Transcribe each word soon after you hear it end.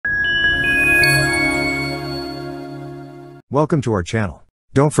Welcome to our channel.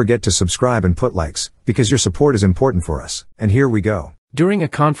 Don't forget to subscribe and put likes, because your support is important for us. And here we go. During a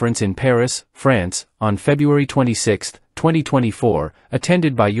conference in Paris, France, on February 26, 2024,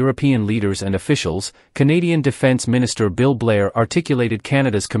 attended by European leaders and officials, Canadian Defence Minister Bill Blair articulated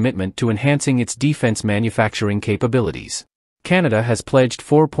Canada's commitment to enhancing its defence manufacturing capabilities. Canada has pledged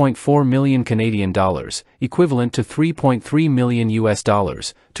 $4.4 million Canadian dollars, equivalent to $3.3 million US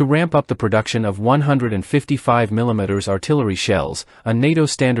dollars, to ramp up the production of 155mm artillery shells, a NATO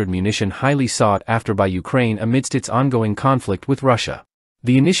standard munition highly sought after by Ukraine amidst its ongoing conflict with Russia.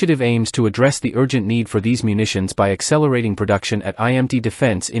 The initiative aims to address the urgent need for these munitions by accelerating production at IMT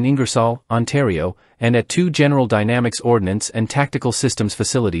Defence in Ingersoll, Ontario, and at two General Dynamics Ordnance and Tactical Systems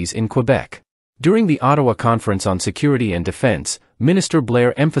facilities in Quebec. During the Ottawa Conference on Security and Defense, Minister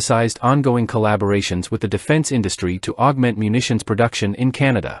Blair emphasized ongoing collaborations with the defense industry to augment munitions production in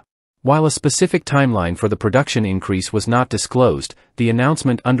Canada. While a specific timeline for the production increase was not disclosed, the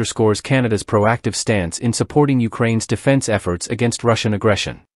announcement underscores Canada's proactive stance in supporting Ukraine's defense efforts against Russian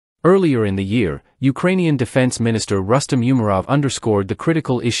aggression. Earlier in the year, Ukrainian Defense Minister Rustem Umerov underscored the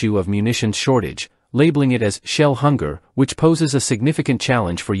critical issue of munitions shortage, labeling it as shell hunger, which poses a significant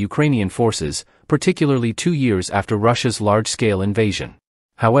challenge for Ukrainian forces, particularly 2 years after Russia's large-scale invasion.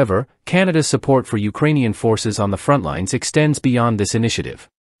 However, Canada's support for Ukrainian forces on the front lines extends beyond this initiative.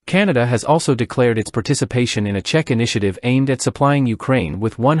 Canada has also declared its participation in a Czech initiative aimed at supplying Ukraine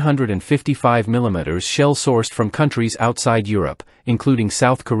with 155mm shell sourced from countries outside Europe, including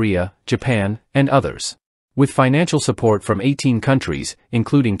South Korea, Japan, and others. With financial support from 18 countries,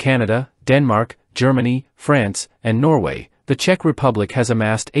 including Canada, Denmark, Germany, France, and Norway, the Czech Republic has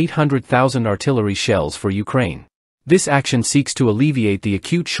amassed 800,000 artillery shells for Ukraine. This action seeks to alleviate the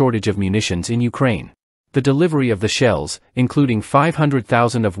acute shortage of munitions in Ukraine. The delivery of the shells, including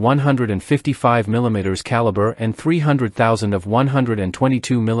 500,000 of 155mm caliber and 300,000 of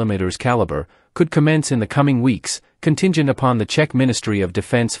 122mm caliber, could commence in the coming weeks, contingent upon the Czech Ministry of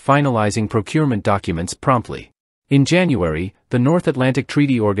Defense finalizing procurement documents promptly. In January, the North Atlantic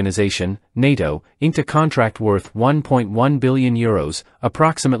Treaty Organization, NATO, inked a contract worth €1.1 billion,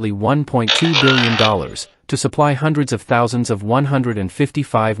 approximately $1.2 billion, to supply hundreds of thousands of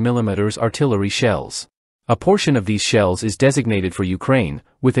 155mm artillery shells. A portion of these shells is designated for Ukraine,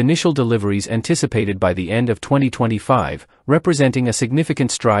 with initial deliveries anticipated by the end of 2025, representing a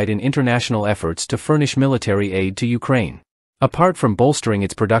significant stride in international efforts to furnish military aid to Ukraine. Apart from bolstering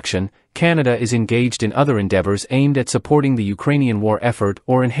its production, Canada is engaged in other endeavors aimed at supporting the Ukrainian war effort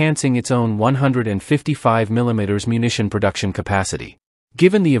or enhancing its own 155mm munition production capacity.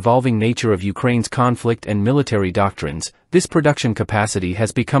 Given the evolving nature of Ukraine's conflict and military doctrines, this production capacity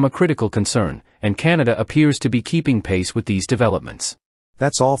has become a critical concern, and Canada appears to be keeping pace with these developments.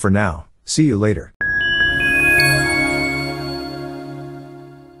 That's all for now. See you later.